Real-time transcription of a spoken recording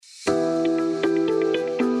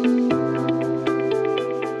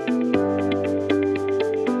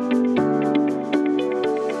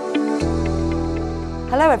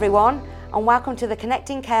Hello everyone, and welcome to the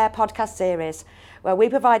Connecting Care podcast series, where we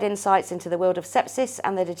provide insights into the world of sepsis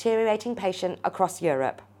and the deteriorating patient across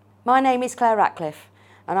Europe. My name is Claire Ratcliffe,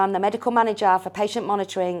 and I'm the Medical Manager for Patient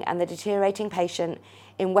Monitoring and the Deteriorating Patient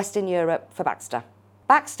in Western Europe for Baxter.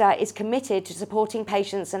 Baxter is committed to supporting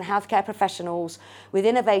patients and healthcare professionals with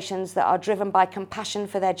innovations that are driven by compassion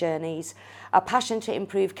for their journeys, a passion to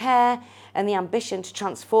improve care, and the ambition to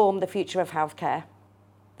transform the future of healthcare.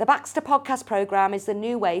 The Baxter podcast programme is the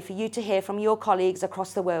new way for you to hear from your colleagues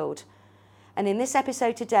across the world. And in this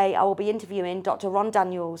episode today, I will be interviewing Dr. Ron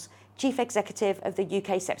Daniels, Chief Executive of the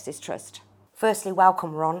UK Sepsis Trust. Firstly,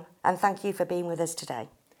 welcome, Ron, and thank you for being with us today.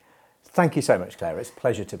 Thank you so much, Claire. It's a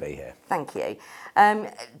pleasure to be here. Thank you.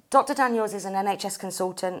 Dr. Daniels is an NHS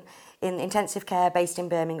consultant in intensive care based in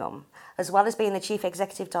Birmingham. As well as being the Chief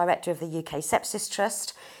Executive Director of the UK Sepsis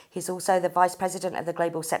Trust, he's also the Vice President of the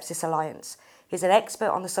Global Sepsis Alliance. He's an expert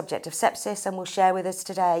on the subject of sepsis and will share with us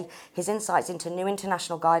today his insights into new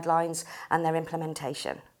international guidelines and their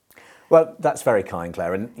implementation. Well, that's very kind,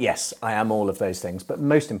 Claire. And yes, I am all of those things. But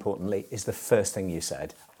most importantly is the first thing you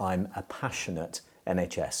said. I'm a passionate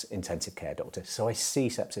NHS intensive care doctor, so I see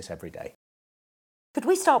sepsis every day. Could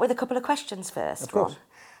we start with a couple of questions first, Of course. Ron?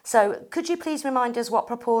 So could you please remind us what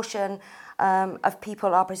proportion of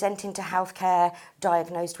people are presenting to healthcare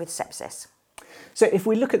diagnosed with sepsis? So if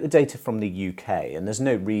we look at the data from the UK, and there's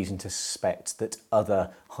no reason to suspect that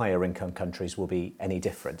other higher income countries will be any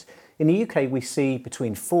different. In the UK, we see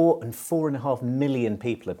between 4 and 4.5 million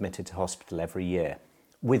people admitted to hospital every year,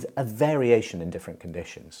 with a variation in different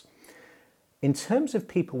conditions. In terms of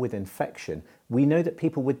people with infection, we know that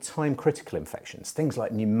people with time-critical infections, things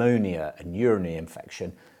like pneumonia and urinary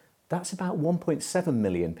infection, that's about 1.7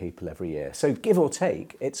 million people every year. So give or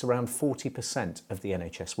take, it's around 40% of the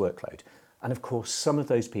NHS workload. And of course, some of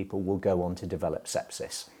those people will go on to develop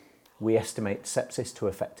sepsis. We estimate sepsis to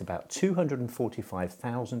affect about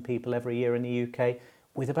 245,000 people every year in the UK,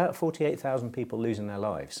 with about 48,000 people losing their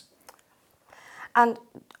lives. And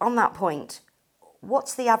on that point,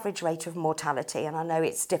 what's the average rate of mortality? And I know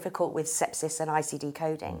it's difficult with sepsis and ICD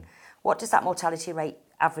coding. What does that mortality rate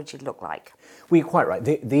averagely look like? Well, you're quite right.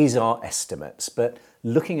 These are estimates, but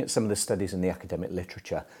looking at some of the studies in the academic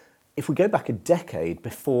literature, if we go back a decade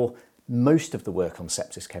before most of the work on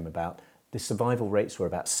sepsis came about, the survival rates were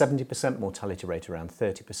about 70%, mortality rate around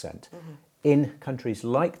 30%. Mm-hmm. In countries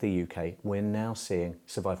like the UK, we're now seeing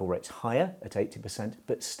survival rates higher at 80%,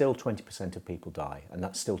 but still 20% of people die, and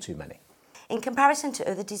that's still too many. In comparison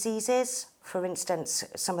to other diseases, for instance,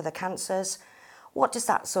 some of the cancers, what does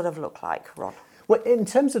that sort of look like, Ron? Well, in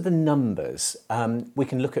terms of the numbers, we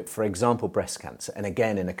can look at, for example, breast cancer. And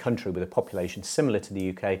again, in a country with a population similar to the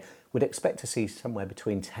UK, we'd expect to see somewhere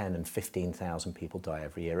between 10 and 15,000 people die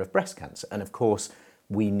every year of breast cancer. And of course,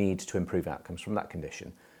 we need to improve outcomes from that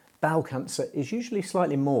condition. Bowel cancer is usually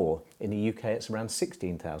slightly more. In the UK, it's around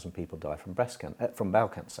 16,000 people die from bowel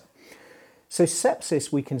cancer. So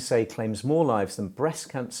sepsis, we can say, claims more lives than breast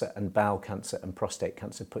cancer and bowel cancer and prostate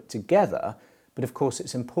cancer put together. But of course,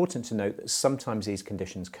 it's important to note that sometimes these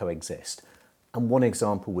conditions coexist. And one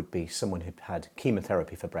example would be someone who'd had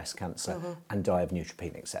chemotherapy for breast cancer and die of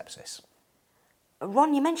neutropenic sepsis.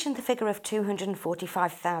 Ron, you mentioned the figure of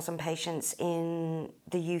 245,000 patients in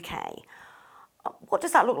the UK. What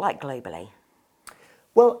does that look like globally?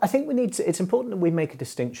 Well, I think it's important that we make a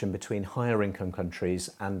distinction between higher income countries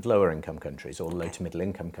and lower income countries, or low to middle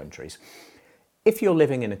income countries. If you're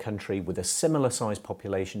living in a country with a similar sized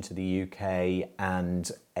population to the UK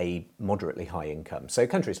and a moderately high income, so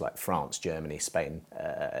countries like France, Germany, Spain,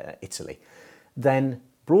 Italy, then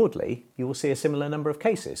broadly you will see a similar number of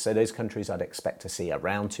cases. So those countries I'd expect to see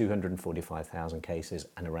around 245,000 cases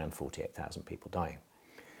and around 48,000 people dying.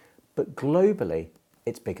 But globally,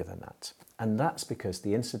 it's bigger than that. And that's because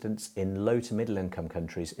the incidence in low to middle income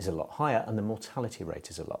countries is a lot higher and the mortality rate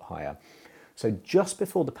is a lot higher. So just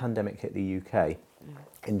before the pandemic hit the UK,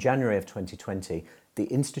 in January of 2020, the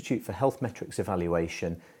Institute for Health Metrics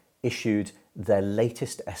Evaluation issued their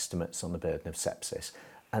latest estimates on the burden of sepsis.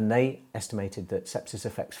 And they estimated that sepsis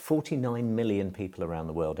affects 49 million people around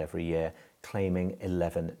the world every year, claiming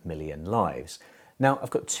 11 million lives. Now,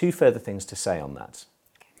 I've got two further things to say on that.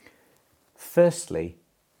 Firstly,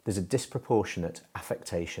 there's a disproportionate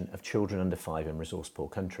affectation of children under 5 in resource-poor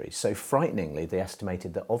countries. So frighteningly, they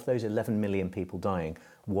estimated that of those 11 million people dying,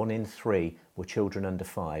 1 in 3 were children under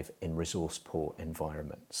 5 in resource-poor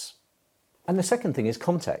environments. And the second thing is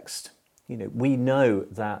context. We know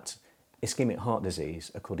that ischemic heart disease,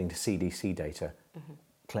 according to CDC data,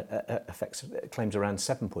 claims around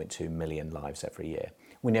 7.2 million lives every year.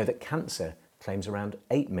 We know that cancer claims around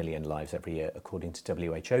 8 million lives every year, according to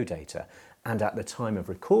WHO data. And at the time of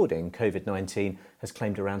recording, COVID-19 has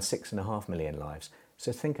claimed around 6.5 million lives.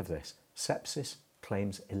 So think of this, sepsis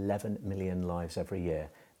claims 11 million lives every year.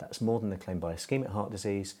 That's more than the claim by ischemic heart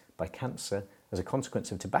disease, by cancer, as a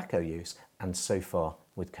consequence of tobacco use, and so far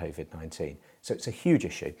with COVID-19. So it's a huge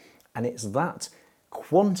issue. And it's that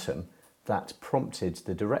quantum that prompted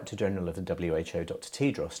the Director General of the WHO, Dr.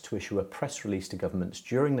 Tedros, to issue a press release to governments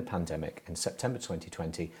during the pandemic in September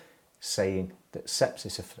 2020, saying that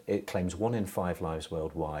sepsis, it claims 1 in 5 lives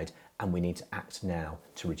worldwide, and we need to act now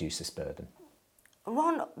to reduce this burden.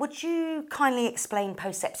 Ron, would you kindly explain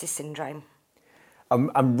post-sepsis syndrome?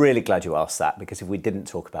 I'm really glad you asked that, because if we didn't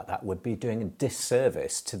talk about that, we'd be doing a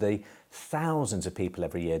disservice to the thousands of people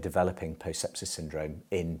every year developing post-sepsis syndrome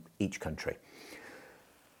in each country.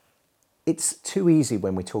 It's too easy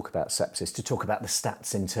when we talk about sepsis to talk about the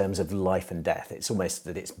stats in terms of life and death. It's almost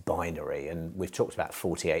that it's binary, and we've talked about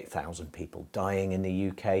 48,000 people dying in the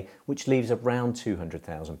UK, which leaves around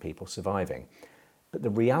 200,000 people surviving. But the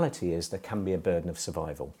reality is there can be a burden of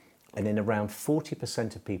survival. And in around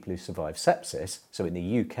 40% of people who survive sepsis, so in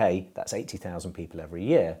the UK, that's 80,000 people every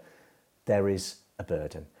year, there is a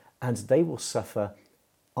burden. And they will suffer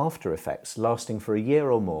after effects lasting for a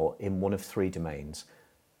year or more in one of 3 domains.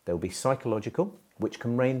 There will be psychological, which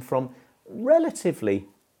can range from relatively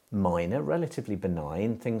minor, relatively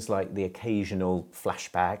benign, things like the occasional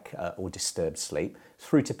flashback or disturbed sleep,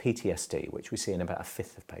 through to PTSD, which we see in about a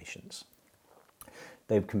fifth of patients.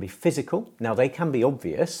 They can be physical. Now, they can be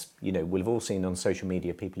obvious. You know, we've all seen on social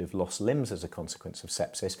media people who've lost limbs as a consequence of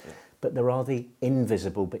sepsis, but there are the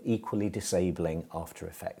invisible but equally disabling after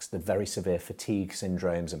effects, the very severe fatigue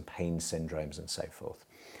syndromes and pain syndromes and so forth.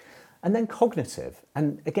 And then cognitive,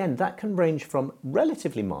 and again, that can range from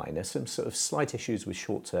relatively minor, some sort of slight issues with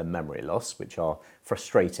short-term memory loss, which are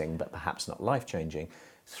frustrating but perhaps not life-changing,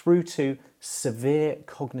 through to severe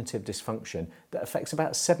cognitive dysfunction that affects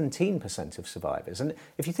about 17% of survivors. And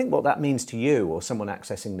if you think what that means to you or someone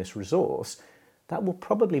accessing this resource, that will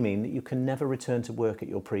probably mean that you can never return to work at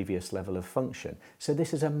your previous level of function. So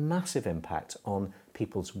this is a massive impact on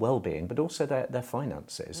people's well-being, but also their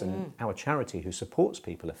finances. And our charity, who supports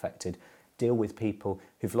people affected, deal with people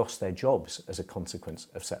who've lost their jobs as a consequence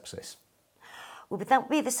of sepsis. Would that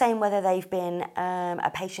be the same whether they've been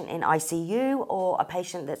a patient in ICU or a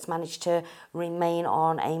patient that's managed to remain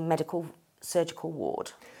on a medical surgical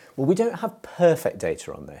ward? Well, we don't have perfect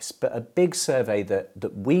data on this, but a big survey that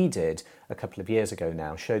we did a couple of years ago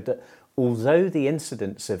now showed that although the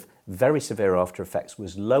incidence of very severe after effects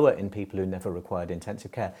was lower in people who never required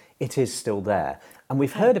intensive care, it is still there. And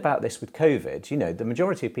we've heard about this with COVID. You know, the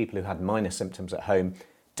majority of people who had minor symptoms at home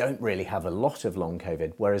don't really have a lot of long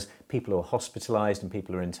COVID, whereas people who are hospitalised and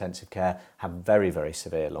people who are in intensive care have very, very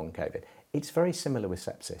severe long COVID. It's very similar with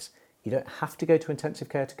sepsis. You don't have to go to intensive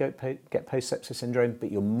care to get post-sepsis syndrome,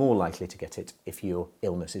 but you're more likely to get it if your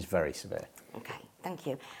illness is very severe. Okay, thank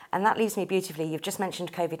you. And that leaves me beautifully. You've just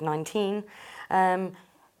mentioned COVID-19.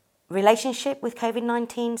 Relationship with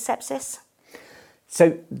COVID-19 sepsis?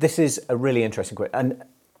 So this is a really interesting question. And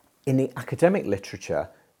in the academic literature,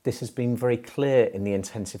 this has been very clear in the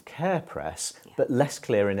intensive care press, but less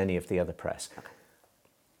clear in any of the other press. Okay.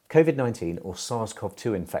 COVID-19 or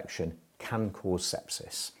SARS-CoV-2 infection can cause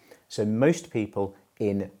sepsis. So most people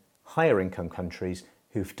in higher income countries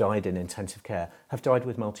who've died in intensive care have died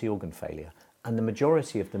with multi-organ failure, and the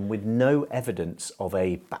majority of them with no evidence of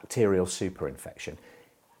a bacterial superinfection.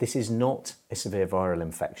 This is not a severe viral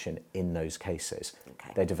infection in those cases.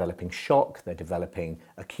 Okay. They're developing shock, they're developing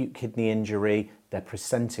acute kidney injury, they're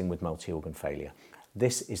presenting with multi-organ failure.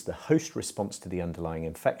 This is the host response to the underlying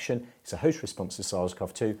infection. It's a host response to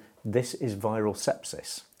SARS-CoV-2. This is viral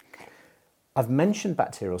sepsis. I've mentioned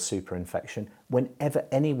bacterial superinfection. Whenever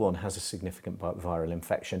anyone has a significant viral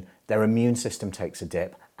infection, their immune system takes a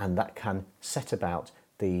dip, and that can set about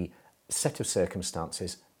the set of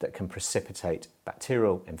circumstances that can precipitate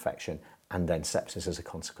bacterial infection and then sepsis as a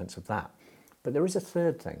consequence of that. But there is a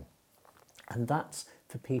third thing, and that's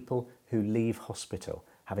for people who leave hospital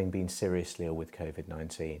having been seriously ill with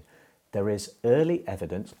COVID-19. There is early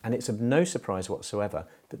evidence, and it's of no surprise whatsoever,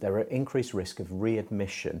 that there are increased risk of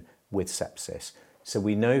readmission with sepsis. So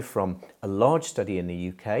we know from a large study in the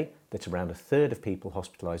UK that around a third of people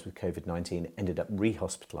hospitalised with COVID-19 ended up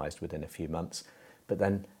re-hospitalised within a few months. But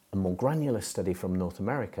then a more granular study from North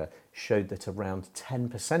America showed that around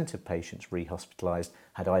 10% of patients re-hospitalised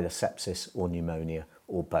had either sepsis or pneumonia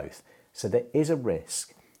or both. So there is a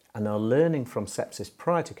risk, and our learning from sepsis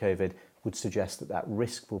prior to COVID would suggest that that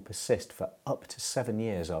risk will persist for up to 7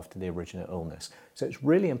 years after the original illness. So it's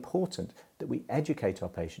really important that we educate our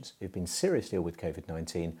patients who've been seriously ill with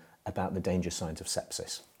COVID-19 about the danger signs of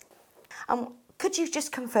sepsis. Could you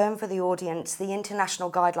just confirm for the audience the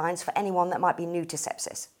international guidelines for anyone that might be new to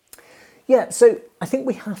sepsis? Yeah, so I think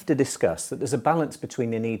we have to discuss that there's a balance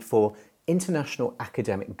between the need for international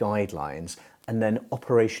academic guidelines and then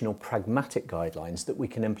operational pragmatic guidelines that we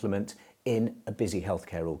can implement in a busy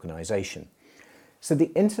healthcare organisation. So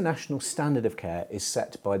the international standard of care is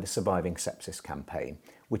set by the Surviving Sepsis campaign,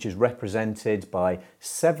 which is represented by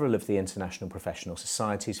several of the international professional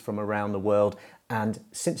societies from around the world, and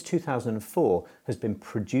since 2004 has been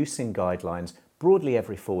producing guidelines broadly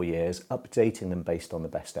every 4 years, updating them based on the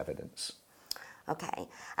best evidence. Okay,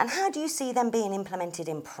 and how do you see them being implemented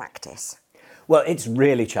in practice? Well, it's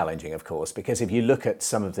really challenging, of course, because if you look at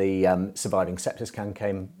some of the Surviving Sepsis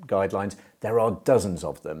campaign guidelines, there are dozens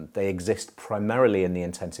of them. They exist primarily in the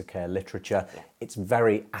intensive care literature. It's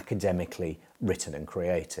very academically written and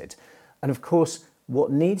created. And of course,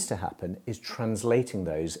 what needs to happen is translating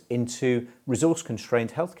those into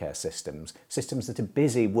resource-constrained healthcare systems, systems that are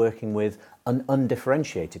busy working with an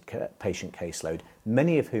undifferentiated patient caseload,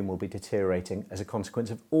 many of whom will be deteriorating as a consequence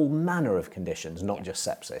of all manner of conditions, not just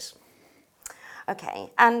sepsis. Okay,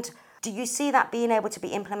 and do you see that being able to be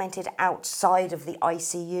implemented outside of the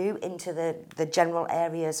ICU into the general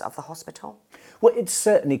areas of the hospital? Well, it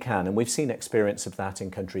certainly can, and we've seen experience of that in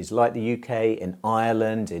countries like the UK, in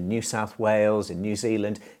Ireland, in New South Wales, in New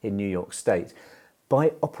Zealand, in New York State. By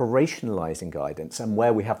operationalising guidance, and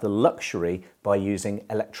where we have the luxury by using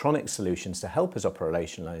electronic solutions to help us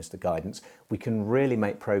operationalise the guidance, we can really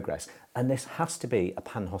make progress, and this has to be a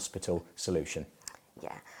pan-hospital solution.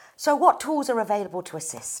 Yeah. So what tools are available to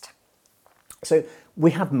assist? So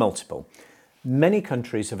we have multiple. Many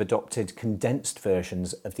countries have adopted condensed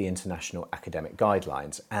versions of the international academic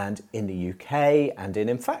guidelines, and in the UK and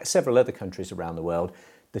in fact several other countries around the world,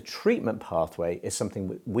 the treatment pathway is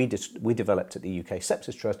something we developed at the UK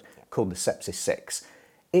Sepsis Trust called the Sepsis 6.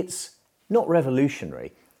 It's not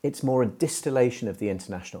revolutionary, it's more a distillation of the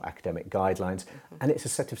international academic guidelines, and it's a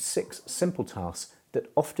set of 6 simple tasks that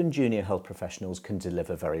often junior health professionals can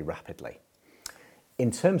deliver very rapidly. In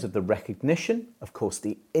terms of the recognition, of course,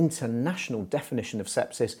 the international definition of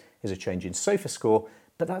sepsis is a change in SOFA score,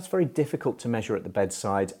 but that's very difficult to measure at the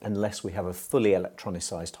bedside unless we have a fully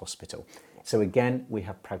electronicised hospital. So again, we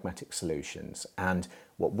have pragmatic solutions. And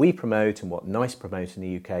what we promote and what NICE promote in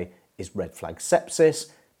the UK is red flag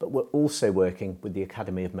sepsis, but we're also working with the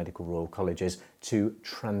Academy of Medical Royal Colleges to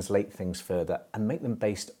translate things further and make them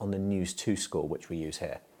based on the NEWS 2 score, which we use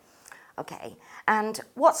here. Okay, and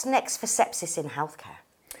what's next for sepsis in healthcare?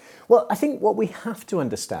 Well, I think what we have to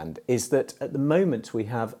understand is that at the moment we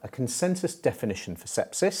have a consensus definition for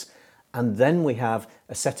sepsis, and then we have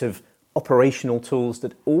a set of operational tools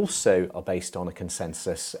that also are based on a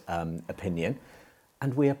consensus opinion,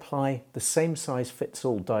 and we apply the same size fits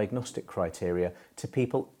all diagnostic criteria to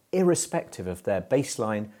people irrespective of their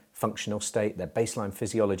baseline functional state, their baseline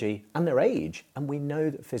physiology and their age, and we know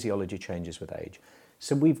that physiology changes with age.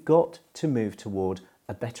 So we've got to move toward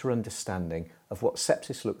a better understanding of what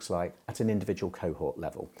sepsis looks like at an individual cohort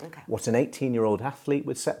level. Okay. What an 18-year-old athlete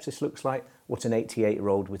with sepsis looks like, what an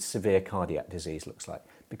 88-year-old with severe cardiac disease looks like,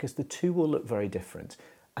 because the two will look very different.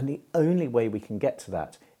 And the only way we can get to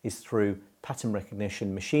that is through pattern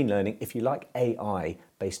recognition, machine learning, if you like AI,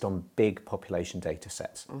 based on big population data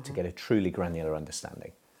sets to get a truly granular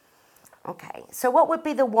understanding. Okay, so what would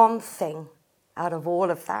be the one thing out of all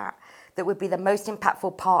of that that would be the most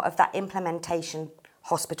impactful part of that implementation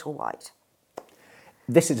hospital-wide?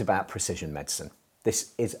 This is about precision medicine.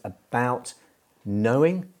 This is about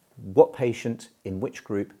knowing what patient in which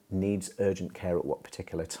group needs urgent care at what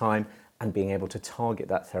particular time and being able to target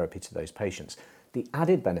that therapy to those patients. The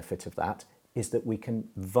added benefit of that is that we can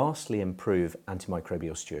vastly improve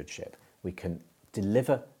antimicrobial stewardship. We can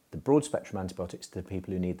deliver the broad spectrum antibiotics to the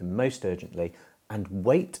people who need them most urgently and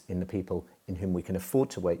wait in the people in whom we can afford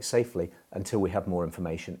to wait safely until we have more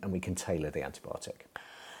information and we can tailor the antibiotic.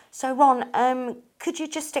 So Ron, could you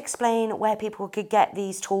just explain where people could get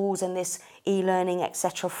these tools and this e-learning,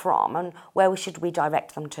 etc. from, and where should we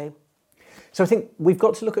direct them to? So I think we've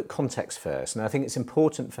got to look at context first, and I think it's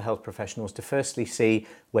important for health professionals to firstly see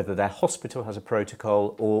whether their hospital has a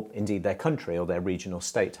protocol or indeed their country or their region or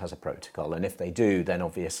state has a protocol, and if they do, then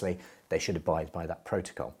obviously they should abide by that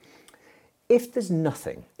protocol. If there's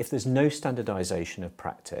nothing, if there's no standardisation of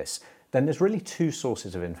practice, then there's really 2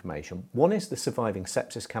 sources of information. One is the Surviving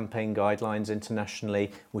Sepsis campaign guidelines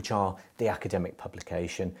internationally, which are the academic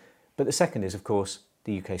publication. But the second is, of course,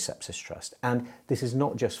 the UK Sepsis Trust. And this is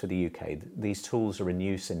not just for the UK. These tools are in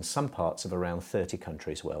use in some parts of around 30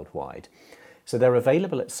 countries worldwide. So they're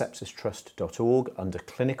available at sepsistrust.org under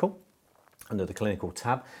clinical, under the clinical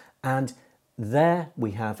tab. And there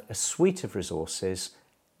we have a suite of resources.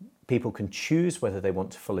 People can choose whether they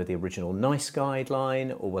want to follow the original NICE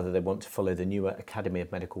guideline or whether they want to follow the newer Academy of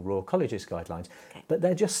Medical Royal Colleges guidelines. Okay. But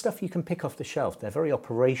they're just stuff you can pick off the shelf. They're very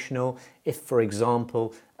operational. If, for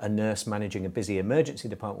example, a nurse managing a busy emergency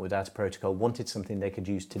department without a protocol wanted something they could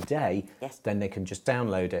use today, yes, then they can just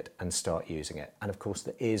download it and start using it. And of course,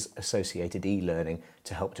 there is associated e-learning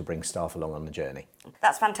to help to bring staff along on the journey.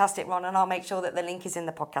 That's fantastic, Ron, and I'll make sure that the link is in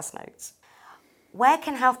the podcast notes. Where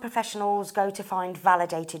can health professionals go to find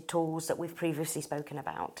validated tools that we've previously spoken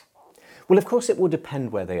about? Well, of course, it will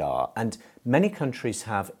depend where they are. And many countries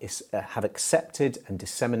have accepted and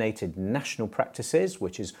disseminated national practices,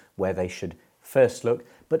 which is where they should first look.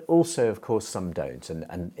 But also, of course, some don't.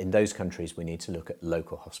 And in those countries, we need to look at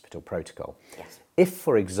local hospital protocol. Yes. If,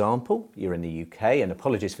 for example, you're in the UK, and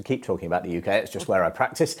apologies for keep talking about the UK, it's just where I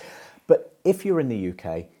practice. But if you're in the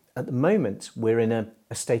UK, at the moment, we're in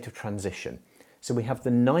a state of transition. So we have the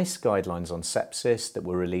NICE guidelines on sepsis that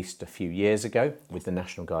were released a few years ago with the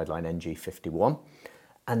national guideline NG51.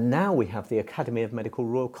 And now we have the Academy of Medical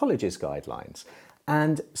Royal Colleges guidelines.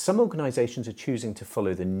 And some organisations are choosing to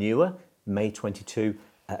follow the newer May 22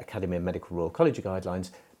 Academy of Medical Royal College guidelines,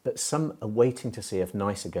 but some are waiting to see if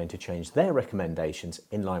NICE are going to change their recommendations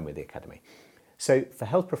in line with the Academy. So for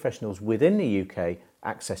health professionals within the UK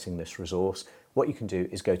accessing this resource, what you can do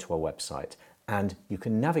is go to our website and you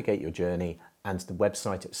can navigate your journey, and the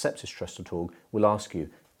website at sepsistrust.org will ask you,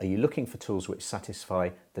 are you looking for tools which satisfy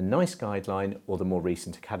the NICE guideline or the more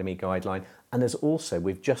recent Academy guideline? And there's also,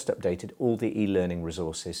 we've just updated all the e-learning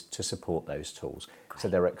resources to support those tools. Great. So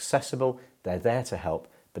they're accessible, they're there to help,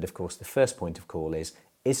 but of course the first point of call is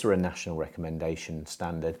there a national recommendation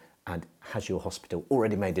standard, and has your hospital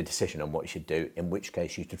already made a decision on what you should do, in which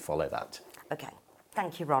case you should follow that. Okay,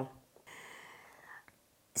 thank you, Ron.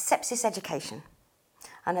 Sepsis education.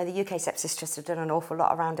 I know the UK Sepsis Trust have done an awful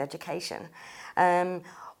lot around education.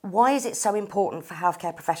 Why is it so important for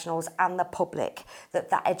healthcare professionals and the public that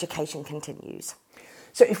education continues?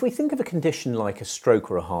 So if we think of a condition like a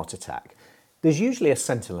stroke or a heart attack, there's usually a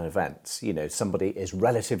sentinel event. You know, somebody is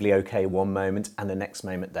relatively okay one moment and the next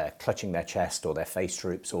moment they're clutching their chest or their face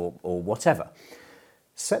droops or whatever.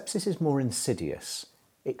 Sepsis is more insidious.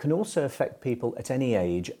 It can also affect people at any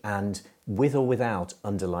age and with or without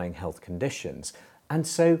underlying health conditions. And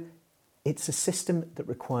so it's a system that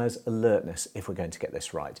requires alertness if we're going to get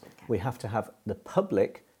this right. Okay. We have to have the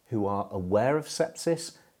public who are aware of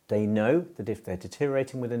sepsis. They know that if they're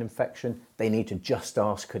deteriorating with an infection, they need to just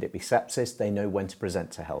ask, could it be sepsis? They know when to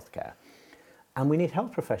present to healthcare. And we need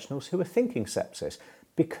health professionals who are thinking sepsis.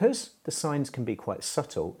 Because the signs can be quite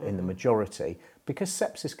subtle in the majority, because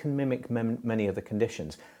sepsis can mimic many other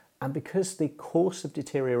conditions, and because the course of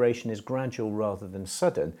deterioration is gradual rather than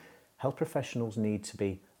sudden, health professionals need to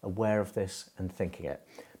be aware of this and thinking it.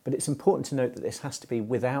 But it's important to note that this has to be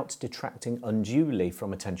without detracting unduly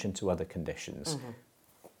from attention to other conditions. Mm-hmm.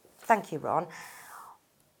 Thank you, Ron.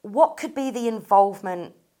 What could be the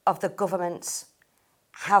involvement of the government's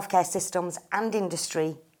healthcare systems and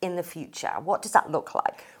industry in the future? What does that look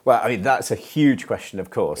like? Well, I mean, that's a huge question, of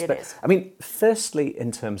course. It is. I mean, firstly,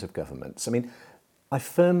 in terms of governments, I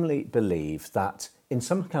firmly believe that in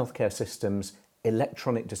some healthcare systems,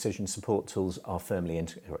 electronic decision support tools are firmly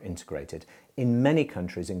integrated. In many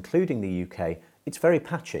countries, including the UK, it's very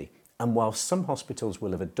patchy. And while some hospitals will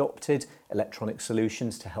have adopted electronic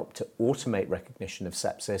solutions to help to automate recognition of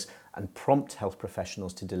sepsis and prompt health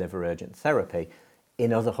professionals to deliver urgent therapy,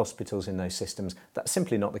 in other hospitals in those systems, that's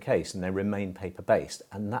simply not the case, and they remain paper-based.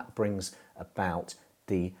 And that brings about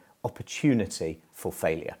the opportunity for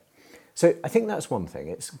failure. So I think that's one thing.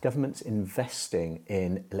 It's governments investing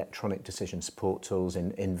in electronic decision support tools,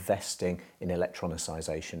 in investing in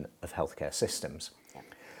electronicisation of healthcare systems. Yeah.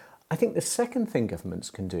 I think the second thing governments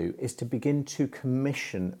can do is to begin to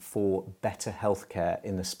commission for better healthcare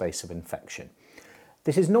in the space of infection.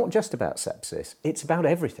 This is not just about sepsis, it's about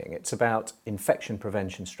everything. It's about infection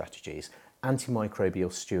prevention strategies,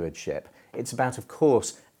 antimicrobial stewardship. It's about, of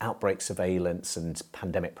course, outbreak surveillance and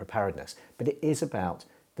pandemic preparedness, but it is about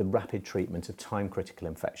the rapid treatment of time-critical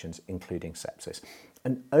infections, including sepsis.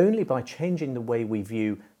 And only by changing the way we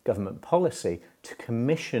view government policy to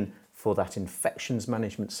commission for that infections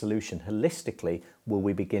management solution holistically will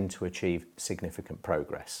we begin to achieve significant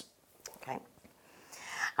progress. Okay.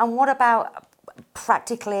 And what about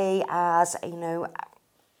practically, as you know,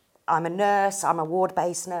 I'm a nurse, I'm a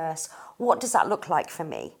ward-based nurse, what does that look like for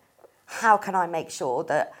me? how can I make sure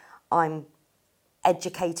that I'm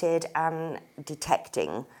educated and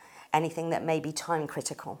detecting anything that may be time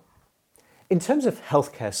critical? In terms of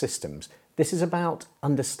healthcare systems, this is about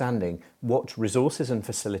understanding what resources and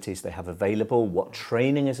facilities they have available, what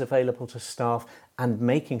training is available to staff, and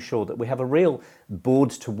making sure that we have a real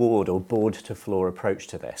board-to-ward or board-to-floor approach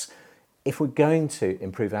to this. If we're going to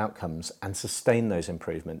improve outcomes and sustain those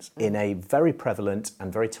improvements in a very prevalent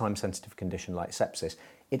and very time-sensitive condition like sepsis,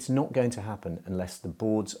 it's not going to happen unless the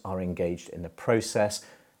boards are engaged in the process,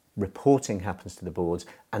 reporting happens to the boards,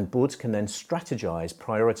 and boards can then strategise,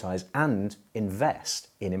 prioritise and invest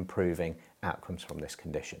in improving outcomes from this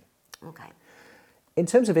condition. Okay. In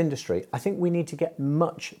terms of industry, I think we need to get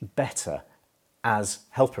much better as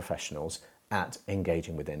health professionals at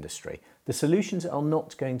engaging with industry. The solutions are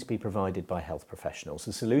not going to be provided by health professionals.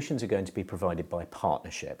 The solutions are going to be provided by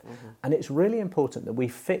partnership. And it's really important that we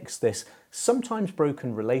fix this sometimes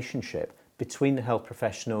broken relationship between the health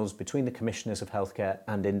professionals, between the commissioners of healthcare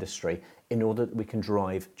and industry, in order that we can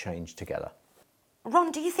drive change together.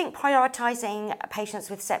 Ron, do you think prioritising patients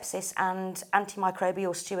with sepsis and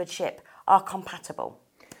antimicrobial stewardship are compatible?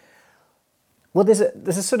 Well, there's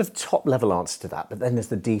a sort of top level answer to that, but then there's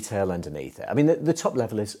the detail underneath it. I mean, the top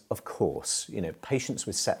level is, of course, patients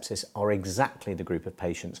with sepsis are exactly the group of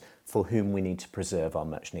patients for whom we need to preserve our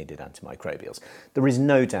much needed antimicrobials. There is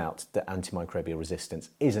no doubt that antimicrobial resistance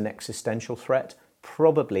is an existential threat,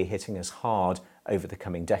 probably hitting us hard over the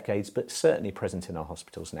coming decades, but certainly present in our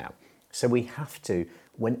hospitals now. So we have to,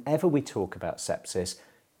 whenever we talk about sepsis,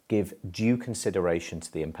 give due consideration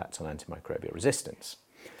to the impact on antimicrobial resistance.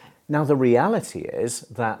 Now, the reality is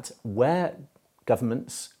that where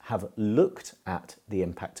governments have looked at the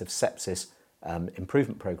impact of sepsis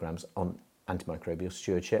improvement programmes on antimicrobial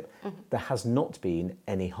stewardship, there has not been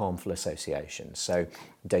any harmful associations. So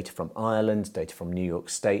data from Ireland, data from New York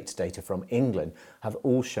State, data from England have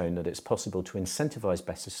all shown that it's possible to incentivise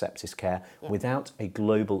better sepsis care without a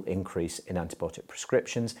global increase in antibiotic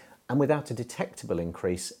prescriptions and without a detectable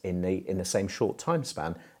increase in the same short time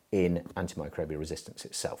span in antimicrobial resistance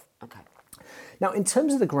itself. Okay. Now, in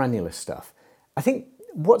terms of the granular stuff, I think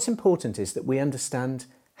what's important is that we understand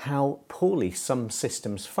how poorly some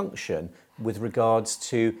systems function with regards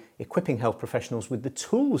to equipping health professionals with the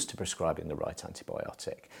tools to prescribing the right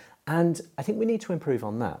antibiotic. And I think we need to improve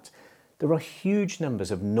on that. There are huge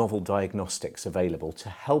numbers of novel diagnostics available to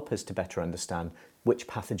help us to better understand which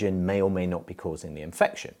pathogen may or may not be causing the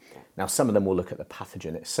infection. Now, some of them will look at the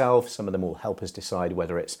pathogen itself, some of them will help us decide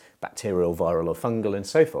whether it's bacterial, viral or fungal and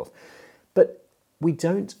so forth. But we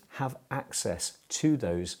don't have access to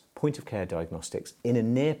those point-of-care diagnostics in a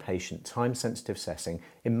near-patient, time-sensitive setting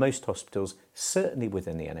in most hospitals, certainly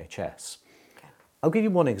within the NHS. Okay. I'll give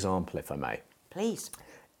you one example, if I may. Please.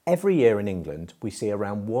 Every year in England, we see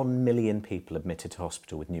around 1 million people admitted to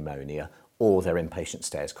hospital with pneumonia or their inpatient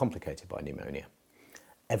stay is complicated by pneumonia.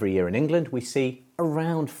 Every year in England, we see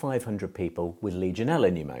around 500 people with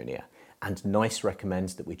Legionella pneumonia, and NICE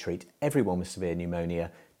recommends that we treat everyone with severe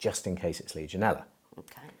pneumonia just in case it's Legionella.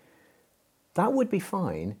 Okay. That would be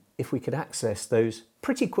fine if we could access those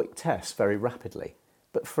pretty quick tests very rapidly.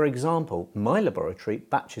 But for example, my laboratory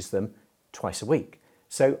batches them twice a week.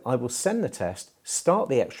 So I will send the test, start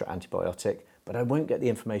the extra antibiotic, but I won't get the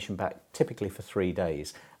information back typically for 3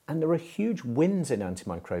 days. And there are huge wins in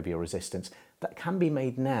antimicrobial resistance that can be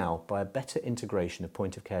made now by a better integration of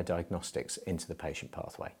point-of-care diagnostics into the patient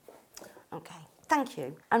pathway. Okay, thank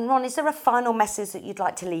you. And Ron, is there a final message that you'd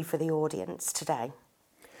like to leave for the audience today?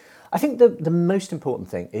 I think the most important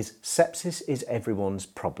thing is sepsis is everyone's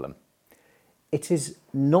problem. It is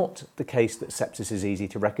not the case that sepsis is easy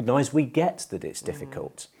to recognise. We get that it's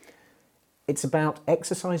difficult. It's about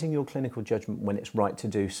exercising your clinical judgment when it's right to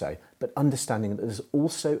do so, but understanding that there's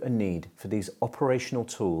also a need for these operational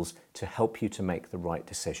tools to help you to make the right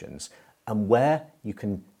decisions. And where you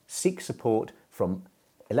can seek support from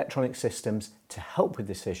electronic systems to help with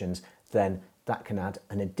decisions, then that can add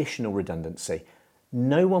an additional redundancy.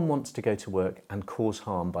 No one wants to go to work and cause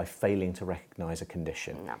harm by failing to recognise a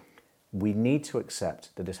condition. No. We need to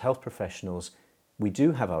accept that as health professionals, we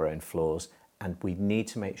do have our own flaws, and we need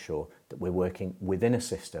to make sure that we're working within a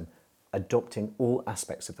system, adopting all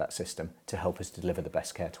aspects of that system to help us deliver the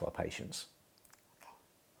best care to our patients.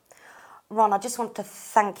 Ron, I just want to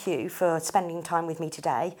thank you for spending time with me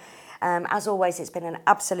today. As always, it's been an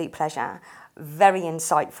absolute pleasure, very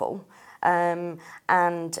insightful, and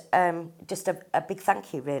just a big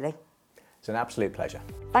thank you, really. It's an absolute pleasure.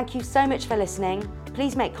 Thank you so much for listening.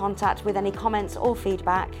 Please make contact with any comments or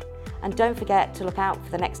feedback, and don't forget to look out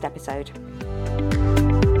for the next episode.